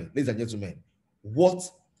experiment. Ladies and gentlemen, what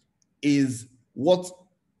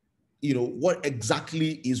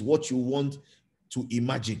exactly is what you want to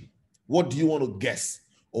imagine? What do you want to guess?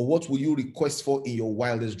 Or what will you request for in your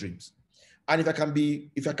wildest dreams? And if I can be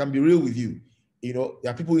real with you,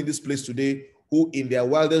 there are people in this place today who in their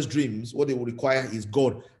wildest dreams, what they will require is,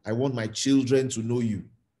 "God, I want my children to know you."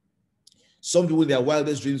 Some people in their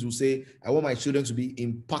wildest dreams will say, "I want my children to be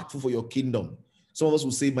impactful for your kingdom." Some of us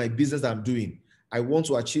will say, "My business that I'm doing, I want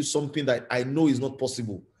to achieve something that I know is not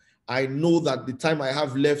possible. I know that the time I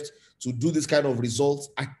have left to do this kind of results,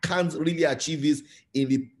 I can't really achieve this in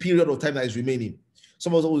the period of time that is remaining."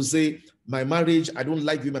 Some of us will say, my marriage, I don't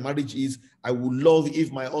like the way my marriage is. I would love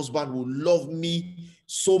if my husband would love me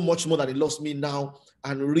so much more than he loves me now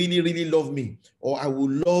and really, really love me. Or I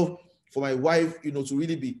would love for my wife, to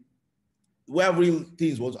really be. We have real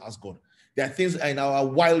things we want to ask God. There are things in our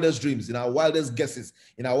wildest dreams, in our wildest guesses,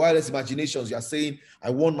 in our wildest imaginations. You are saying, I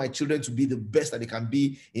want my children to be the best that they can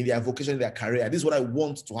be in their vocation, in their career. This is what I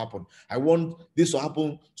want to happen. I want this to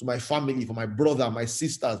happen to my family, for my brother, my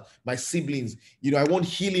sisters, my siblings. I want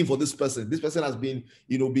healing for this person. This person has been,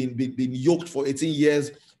 been yoked for 18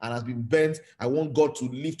 years and has been bent. I want God to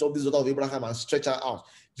lift up this daughter of Abraham and stretch her out.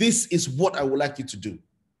 This is what I would like you to do.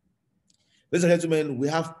 Ladies and gentlemen, we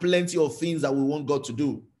have plenty of things that we want God to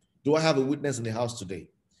do. Do I have a witness in the house today?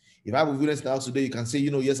 If I have a witness in the house today, you can say,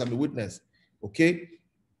 yes, I'm a witness. Okay?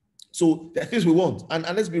 So there are things we want. And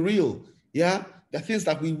let's be real. Yeah? There are things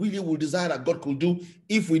that we really would desire that God could do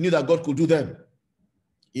if we knew that God could do them.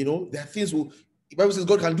 There are things the Bible says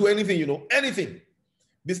God can do anything, anything.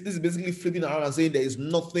 This is basically flipping around and saying there is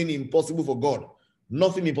nothing impossible for God.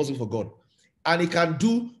 Nothing impossible for God. And He can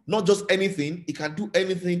do not just anything, He can do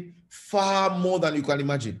anything far more than you can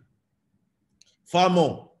imagine. Far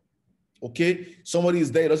more. Okay? Somebody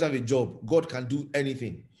is there, doesn't have a job. God can do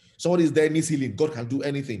anything. Somebody is there, needs healing. God can do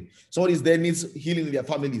anything. Somebody is there, needs healing in their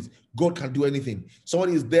families. God can do anything.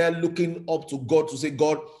 Somebody is there looking up to God to say,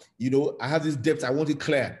 God, I have this debt, I want it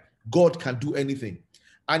clear. God can do anything.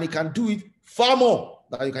 And He can do it far more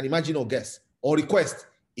than you can imagine or guess or request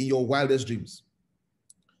in your wildest dreams.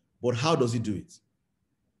 But how does He do it?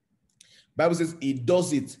 Bible says He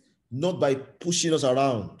does it not by pushing us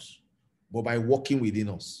around, but by walking within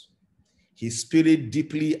us. His Spirit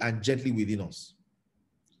deeply and gently within us.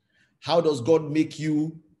 How does God make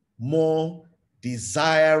you more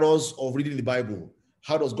desirous of reading the Bible?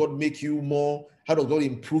 How does God how does God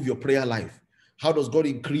improve your prayer life? How does God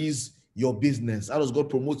increase your business? How does God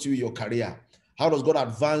promote you in your career? How does God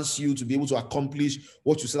advance you to be able to accomplish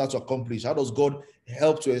what you set out to accomplish? How does God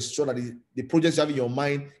help to ensure that the projects you have in your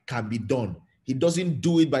mind can be done? He doesn't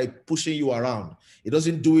do it by pushing you around. He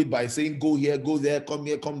doesn't do it by saying, go here, go there, come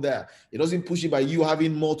here, come there. He doesn't push it by you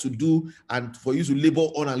having more to do and for you to labor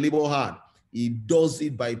on and labor hard. He does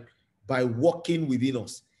it by walking within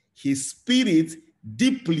us. His Spirit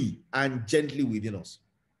deeply and gently within us.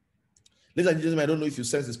 Ladies and gentlemen, I don't know if you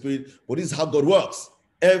sense the Spirit, but this is how God works.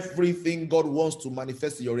 Everything God wants to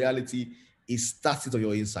manifest in your reality, He starts it on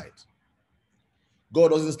your inside. God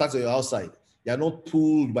doesn't start on your outside. You are not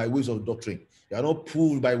pulled by waves of doctrine. You are not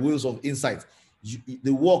pulled by waves of insight.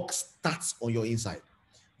 The work starts on your inside.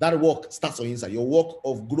 That work starts on your inside. Your work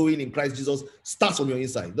of growing in Christ Jesus starts on your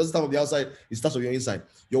inside. It doesn't start on the outside. It starts on your inside.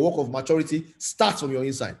 Your work of maturity starts on your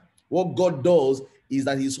inside. What God does is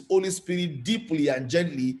that His Holy Spirit deeply and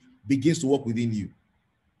gently begins to work within you.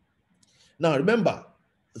 Now, remember,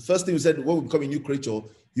 the first thing we said, when we become a new creature,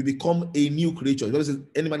 you become a new creature. The Bible says,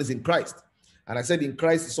 any man is in Christ. And I said in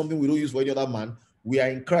Christ is something we don't use for any other man. We are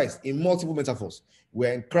in Christ in multiple metaphors. We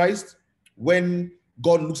are in Christ. When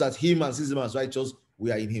God looks at Him and sees Him as righteous,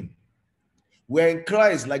 we are in Him. We are in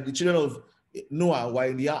Christ like the children of Noah were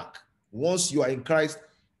in the ark. Once you are in Christ,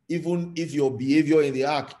 even if your behavior in the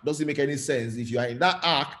ark doesn't make any sense, if you are in that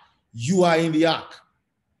ark, you are in the ark.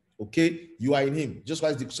 Okay? You are in Him. Just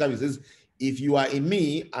like the scripture says, if you are in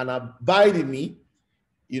me and abide in me,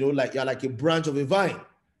 like you're like a branch of a vine.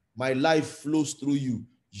 My life flows through you.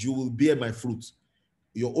 You will bear my fruit.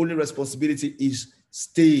 Your only responsibility is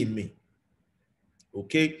stay in me.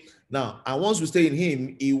 Okay? Now, and once we stay in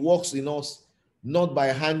Him, He works in us, not by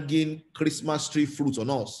hanging Christmas tree fruit on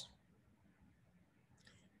us,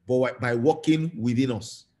 but by walking within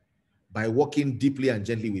us, by walking deeply and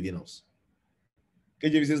gently within us.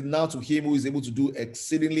 KJV says, now to Him who is able to do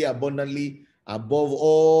exceedingly abundantly above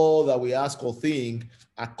all that we ask or think,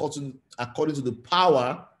 according to the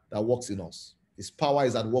power that works in us. His power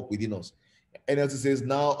is at work within us. NLT says,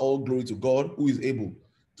 now all glory to God who is able,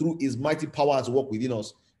 through His mighty power at work within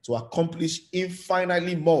us, to accomplish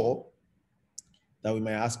infinitely more than we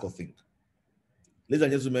may ask or think. Ladies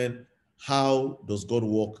and gentlemen, how does God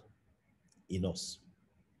work in us?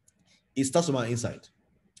 It starts from our inside.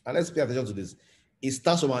 And let's pay attention to this. It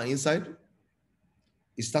starts from our inside.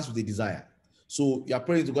 It starts with a desire. So you're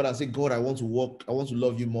praying to God and say, God, I want to walk. I want to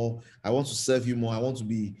love you more. I want to serve you more. I want to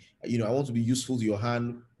be, I want to be useful to your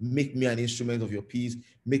hand. Make me an instrument of your peace.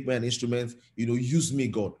 Make me an instrument, use me,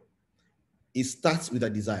 God. It starts with a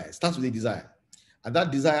desire. It starts with a desire. And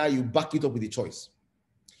that desire, you back it up with a choice.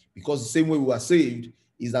 Because the same way we were saved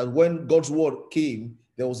is that when God's word came,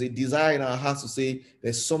 there was a desire in our hearts to say,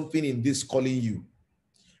 there's something in this calling you.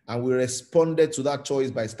 And we responded to that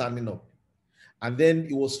choice by standing up. And then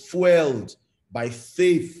it was fueled by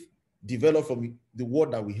faith developed from the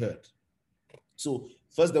word that we heard. So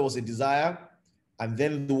first there was a desire, and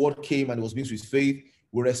then the word came and it was mixed with faith.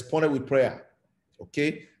 We responded with prayer,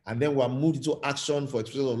 okay? And then we are moved into action for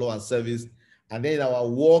expression of love and service. And then our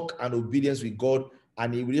walk and obedience with God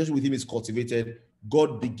and a relationship with him is cultivated.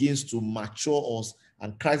 God begins to mature us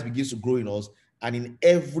and Christ begins to grow in us. And in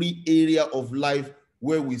every area of life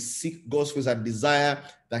where we seek God's face and desire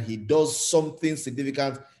that he does something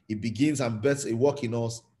significant, he begins and births a work in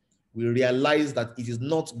us. We realize that it is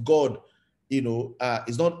not God,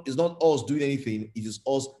 it's not us doing anything. It is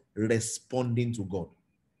us responding to God.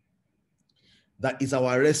 That is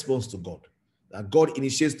our response to God. That God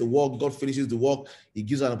initiates the work, God finishes the work, he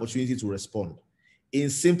gives an opportunity to respond. In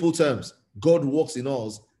simple terms, God works in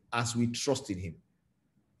us as we trust in him.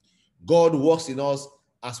 God works in us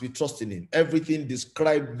as we trust in him. Everything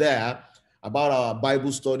described there about our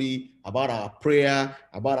Bible study, about our prayer,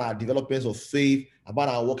 about our developments of faith, about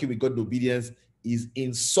our walking with God in obedience is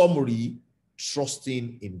in summary,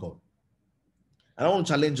 trusting in God. And I want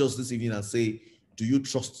to challenge us this evening and say, do you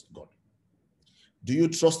trust God? Do you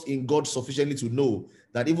trust in God sufficiently to know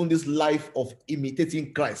that even this life of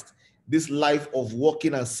imitating Christ, this life of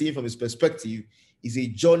walking and seeing from his perspective is a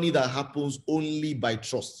journey that happens only by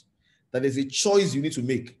trust? That there's a choice you need to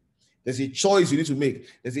make. There's a choice you need to make.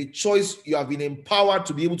 There's a choice you have been empowered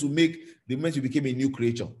to be able to make the moment you became a new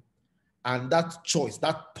creature. And that choice,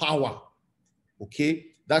 that power, okay,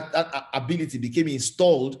 that ability became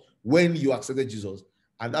installed when you accepted Jesus.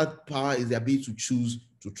 And that power is the ability to choose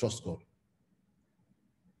to trust God.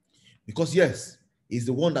 Because yes, he's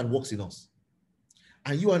the one that works in us.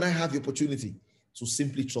 And you and I have the opportunity to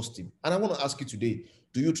simply trust him. And I want to ask you today,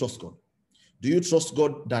 do you trust God? Do you trust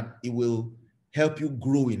God that he will help you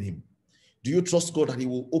grow in him? Do you trust God that he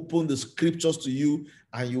will open the scriptures to you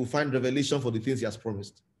and you will find revelation for the things he has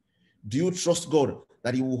promised? Do you trust God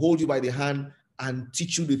that he will hold you by the hand and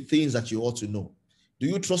teach you the things that you ought to know? Do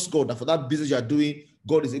you trust God that for that business you are doing,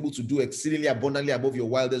 God is able to do exceedingly abundantly above your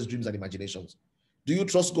wildest dreams and imaginations? Do you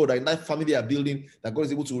trust God that in that family you are building, that God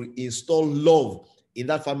is able to install love in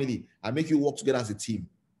that family and make you work together as a team?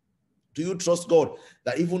 Do you trust God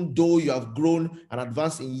that even though you have grown and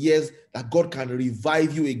advanced in years, that God can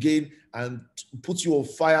revive you again and put you on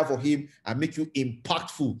fire for him and make you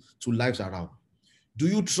impactful to lives around? Do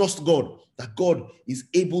you trust God that God is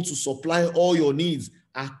able to supply all your needs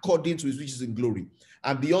according to his riches in glory?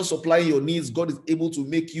 And beyond supplying your needs, God is able to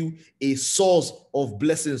make you a source of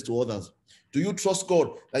blessings to others. Do you trust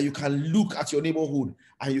God that you can look at your neighborhood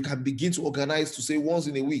and you can begin to organize to say, once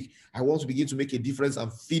in a week, I want to begin to make a difference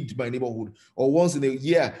and feed my neighborhood? Or once in a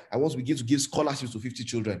year, I want to begin to give scholarships to 50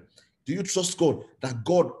 children. Do you trust God that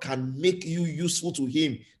God can make you useful to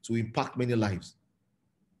him to impact many lives?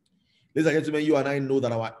 Ladies and gentlemen, you and I know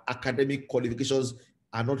that our academic qualifications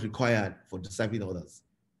are not required for discipling others.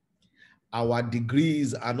 Our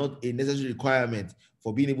degrees are not a necessary requirement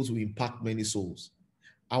for being able to impact many souls.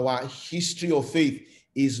 Our history of faith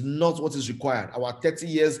is not what is required. Our 30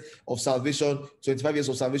 years of salvation, 25 years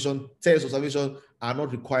of salvation, 10 years of salvation are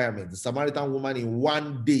not requirements. The Samaritan woman in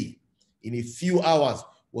one day, in a few hours,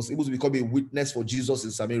 was able to become a witness for Jesus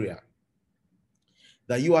in Samaria.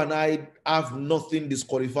 That you and I have nothing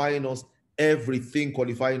disqualifying us, everything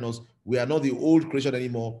qualifying us. We are not the old creation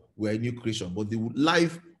anymore, we are a new creation. But the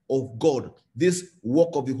life of God, this work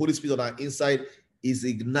of the Holy Spirit on our inside, is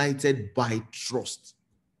ignited by trust.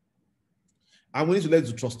 And we need to learn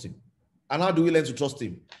to trust him. And how do we learn to trust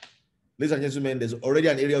him? Ladies and gentlemen, there's already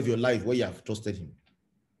an area of your life where you have trusted him.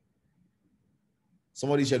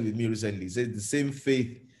 Somebody shared with me recently, said the same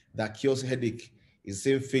faith that cures headache is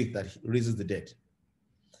the same faith that raises the dead.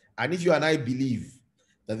 And if you and I believe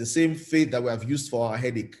that the same faith that we have used for our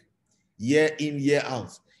headache, year in, year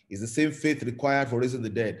out, is the same faith required for raising the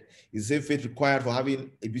dead, is the same faith required for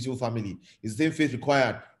having a beautiful family, is the same faith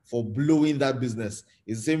required for blowing that business,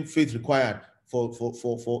 is the same faith required for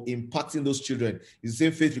impacting those children, is the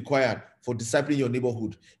same faith required for discipling your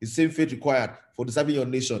neighborhood, is the same faith required for discipling your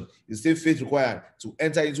nation, is the same faith required to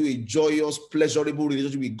enter into a joyous, pleasurable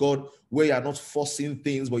relationship with God where you are not forcing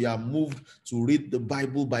things, but you are moved to read the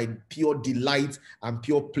Bible by pure delight and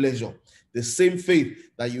pure pleasure. The same faith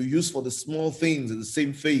that you use for the small things is the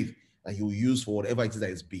same faith that you use for whatever it is that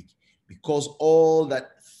is big. Because all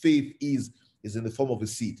that faith is in the form of a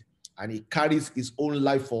seed, and it carries its own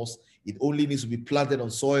life force. It only needs to be planted on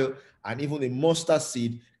soil, and even a mustard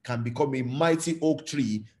seed can become a mighty oak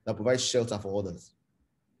tree that provides shelter for others.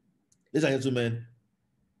 Ladies and gentlemen,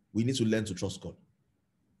 we need to learn to trust God.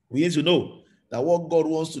 We need to know that what God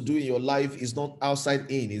wants to do in your life is not outside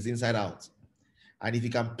in, it's inside out. And if he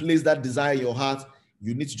can place that desire in your heart,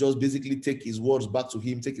 You need to just basically take his words back to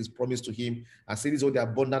him, take his promise to him, and say, this is what the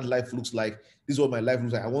abundant life looks like. This is what my life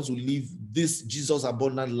looks like. I want to live this Jesus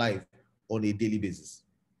abundant life on a daily basis.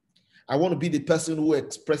 I want to be the person who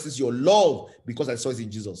expresses your love because I saw it in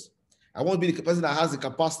Jesus. I want to be the person that has the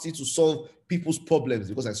capacity to solve people's problems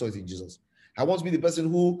because I saw it in Jesus. I want to be the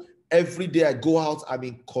person who every day I go out, I'm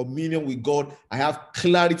in communion with God. I have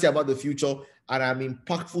clarity about the future, and I'm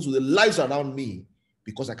impactful to the lives around me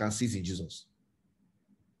because I can see it in Jesus.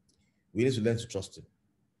 We need to learn to trust him.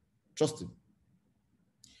 Trust him.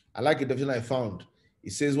 I like a definition I found.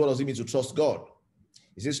 It says, what does it mean to trust God?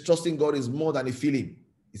 It says, trusting God is more than a feeling.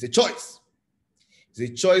 It's a choice. It's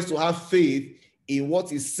a choice to have faith in what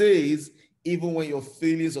he says, even when your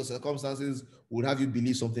feelings or circumstances would have you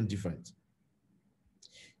believe something different.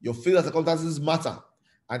 Your feelings and circumstances matter,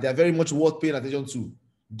 and they are very much worth paying attention to.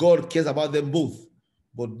 God cares about them both,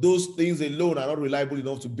 but those things alone are not reliable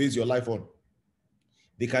enough to base your life on.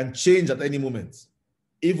 They can change at any moment,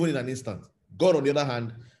 even in an instant. God, on the other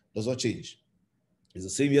hand, does not change. He's the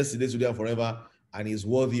same yesterday, today, and forever, and he's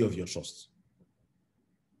worthy of your trust.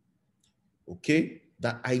 Okay?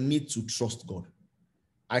 That I need to trust God.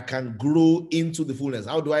 I can grow into the fullness.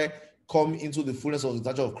 How do I come into the fullness of the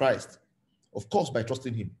stature of Christ? Of course, by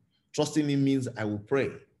trusting him. Trusting him means I will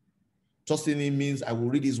pray. Trusting him means I will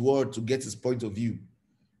read his word to get his point of view.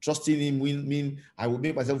 Trusting him means I will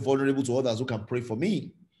make myself vulnerable to others who can pray for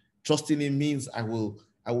me. Trusting him means I will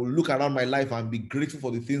look around my life and be grateful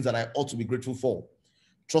for the things that I ought to be grateful for.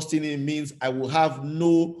 Trusting him means I will have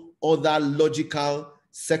no other logical,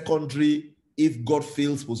 secondary, if God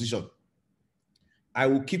fails position. I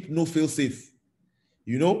will keep no fail safe.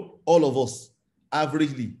 You know, all of us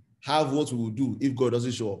averagely have what we will do if God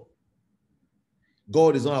doesn't show up.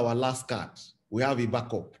 God is not our last card. We have a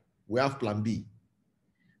backup. We have plan B.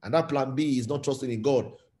 And that plan B is not trusting in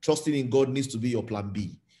God. Trusting in God needs to be your plan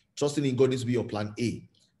B. Trusting in God needs to be your plan A.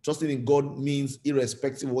 Trusting in God means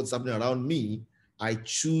irrespective of what's happening around me, I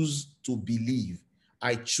choose to believe.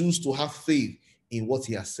 I choose to have faith in what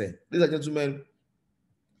he has said. Ladies and gentlemen,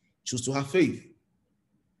 choose to have faith.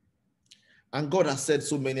 And God has said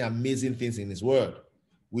so many amazing things in his word.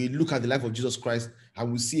 We look at the life of Jesus Christ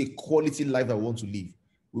and we see a quality life that we want to live.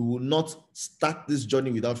 We will not start this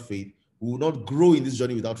journey without faith. We will not grow in this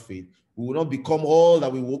journey without faith. We will not become all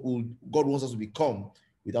that God wants us to become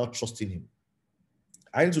without trusting him.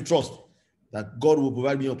 I need to trust that God will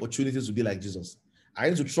provide me opportunities to be like Jesus. I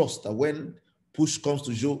need to trust that when push comes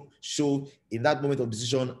to show in that moment of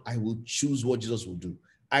decision, I will choose what Jesus will do.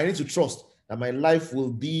 I need to trust that my life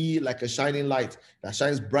will be like a shining light that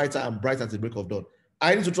shines brighter and brighter at the break of dawn.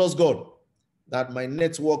 I need to trust God that my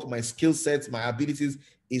network, my skill sets, my abilities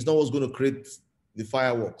is not what's going to create the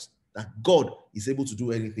fireworks, that God is able to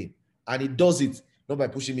do anything. And he does it not by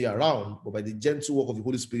pushing me around, but by the gentle work of the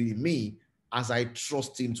Holy Spirit in me as I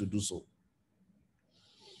trust him to do so.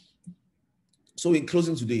 So in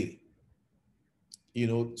closing today, you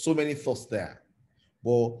know, so many thoughts there,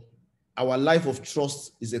 but our life of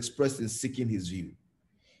trust is expressed in seeking his view,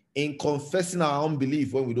 in confessing our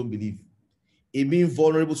unbelief when we don't believe, in being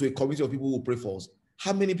vulnerable to a community of people who pray for us.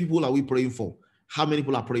 How many people are we praying for? How many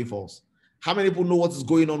people are praying for us? How many people know what is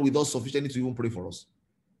going on with us sufficiently to even pray for us?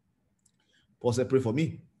 Paul said, pray for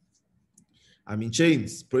me. I'm in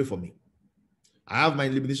chains, pray for me. I have my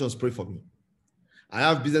limitations, pray for me. I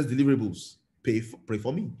have business deliverables, pray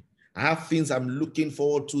for me. I have things I'm looking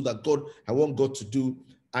forward to that I want God to do.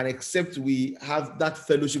 And except we have that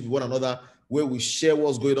fellowship with one another where we share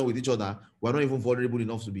what's going on with each other, we're not even vulnerable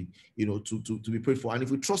enough to be, to be prayed for. And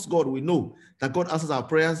if we trust God, we know that God answers our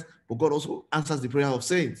prayers, but God also answers the prayer of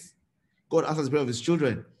saints. God answers the prayer of his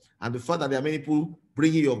children. And the fact that there are many people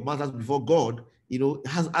bringing your matters before God,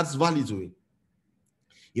 adds value to it.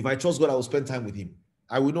 If I trust God, I will spend time with him.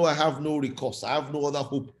 I will know I have no recourse. I have no other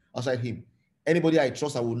hope outside him. Anybody I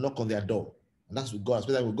trust, I will knock on their door. And that's with God. I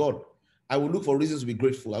spend time with God. I will look for reasons to be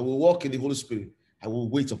grateful. I will walk in the Holy Spirit. I will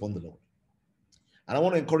wait upon the Lord. And I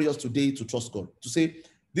want to encourage us today to trust God, to say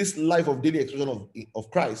this life of daily expression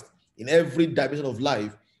of Christ in every dimension of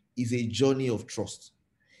life is a journey of trust.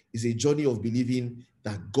 It's a journey of believing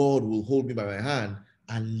that God will hold me by my hand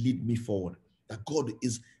and lead me forward. That God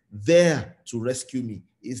is there to rescue me,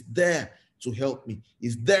 is there to help me,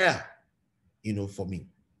 is there, for me.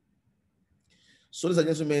 So, ladies and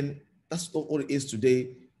gentlemen, that's not what it is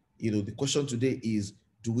today. The question today is,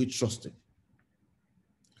 do we trust him?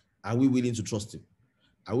 Are we willing to trust him?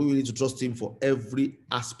 Are we willing to trust him for every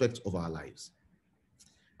aspect of our lives?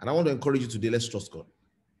 And I want to encourage you today, let's trust God.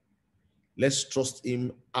 Let's trust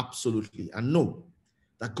him absolutely and know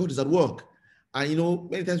that God is at work. And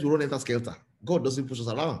many times we run enter skelter. God doesn't push us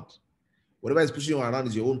around. Whatever is pushing you around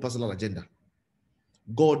is your own personal agenda.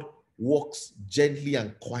 God walks gently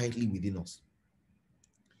and quietly within us.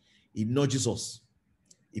 He nudges us.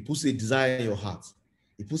 He puts a desire in your heart.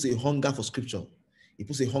 He puts a hunger for scripture. He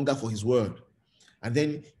puts a hunger for his word. And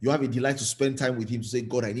then you have a delight to spend time with him to say,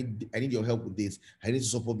 God, I need your help with this. I need to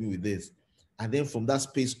support me with this. And then from that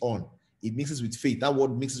space on, it mixes with faith. That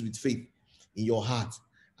word mixes with faith in your heart.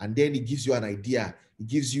 And then it gives you an idea. It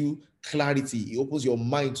gives you clarity. It opens your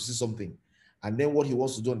mind to see something. And then what he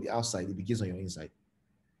wants to do on the outside, it begins on your inside.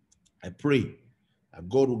 I pray that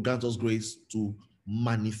God will grant us grace to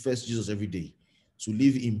manifest Jesus every day, to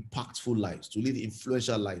live impactful lives, to live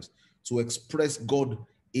influential lives, to express God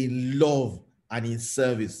in love and in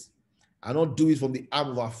service, and not do it from the arm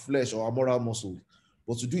of our flesh or our moral muscles,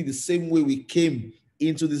 but to do it the same way we came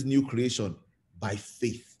into this new creation, by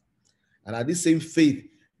faith. And at this same faith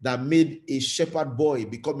that made a shepherd boy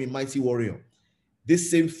become a mighty warrior, this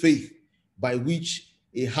same faith by which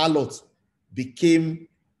a harlot became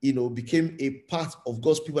a part of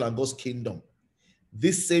God's people and God's kingdom,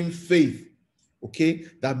 this same faith, okay,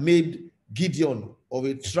 that made Gideon of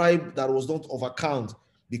a tribe that was not of account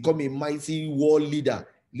become a mighty war leader,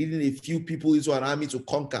 leading a few people into an army to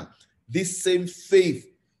conquer. This same faith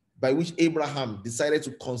by which Abraham decided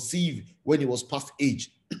to conceive when he was past age.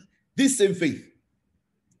 This same faith.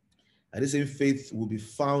 And this same faith will be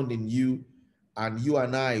found in you, and you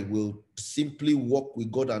and I will simply walk with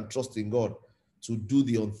God and trust in God to do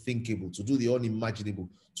the unthinkable, to do the unimaginable,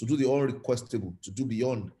 to do the unrequestable, to do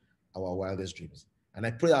beyond our wildest dreams. And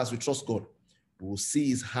I pray that as we trust God, we will see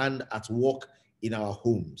his hand at work in our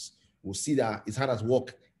homes. We'll see that his hand at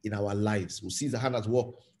work in our lives. We'll see his hand at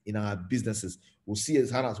work in our businesses. We'll see his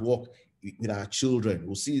hand at work with our children.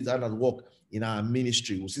 We'll see his hand at work in our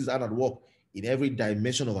ministry. We'll see his hand at work in every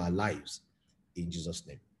dimension of our lives. In Jesus'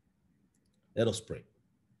 name. Let us pray.